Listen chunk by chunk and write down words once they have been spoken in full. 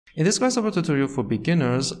In this Grasshopper tutorial for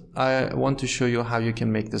beginners, I want to show you how you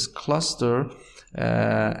can make this cluster,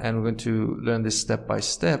 and we're going to learn this step by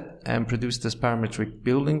step and produce this parametric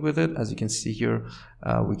building with it. As you can see here,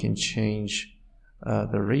 we can change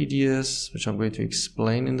the radius, which I'm going to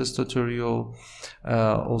explain in this tutorial.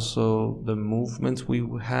 Also the movement we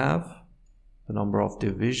have, the number of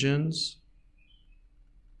divisions.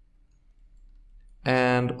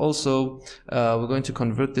 And also we're going to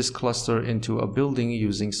convert this cluster into a building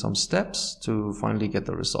using some steps to finally get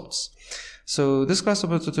the results. So this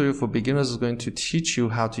Grasshopper tutorial for beginners is going to teach you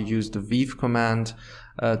how to use the weave command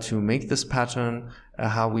to make this pattern,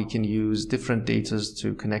 how we can use different data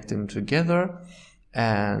to connect them together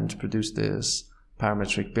and produce this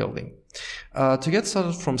parametric building. To get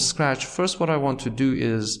started from scratch, first what I want to do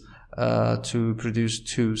is to produce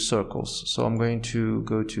two circles. So I'm going to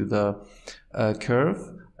go to the curve,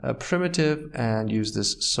 primitive, and use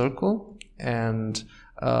this circle, and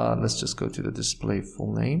let's just go to the display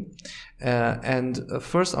full name.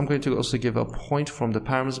 First I'm going to also give a point from the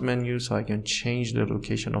parameters menu so I can change the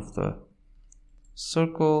location of the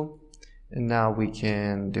circle, and now we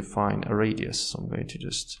can define a radius. So I'm going to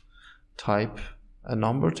just type a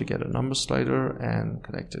number to get a number slider and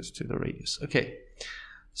connect it to the radius. Okay.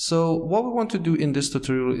 So what we want to do in this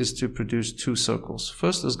tutorial is to produce two circles.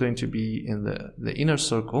 First is going to be in the inner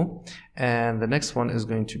circle, and the next one is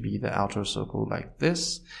going to be the outer circle like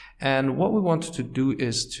this. And what we want to do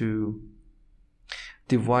is to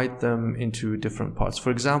divide them into different parts.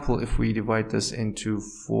 For example, if we divide this into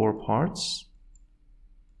 4 parts,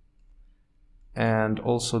 and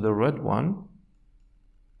also the red one,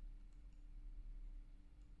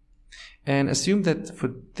 and assume that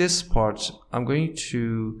for this part I'm going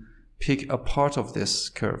to pick a part of this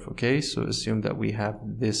curve. Okay, so assume that we have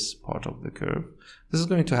this part of the curve. This is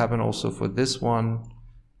going to happen also for this one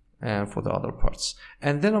and for the other parts,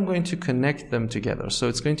 and then I'm going to connect them together. So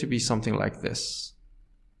it's going to be something like this,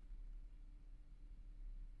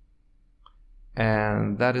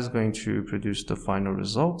 and that is going to produce the final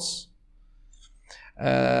results.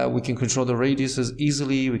 We can control the radiuses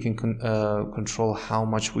easily. We can control how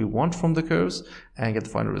much we want from the curves and get the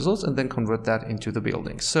final results, and then convert that into the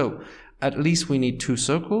building. So at least we need 2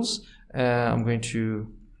 circles. I'm going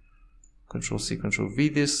to Control C, Control V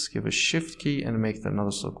this, give a shift key, and make another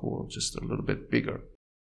circle just a little bit bigger.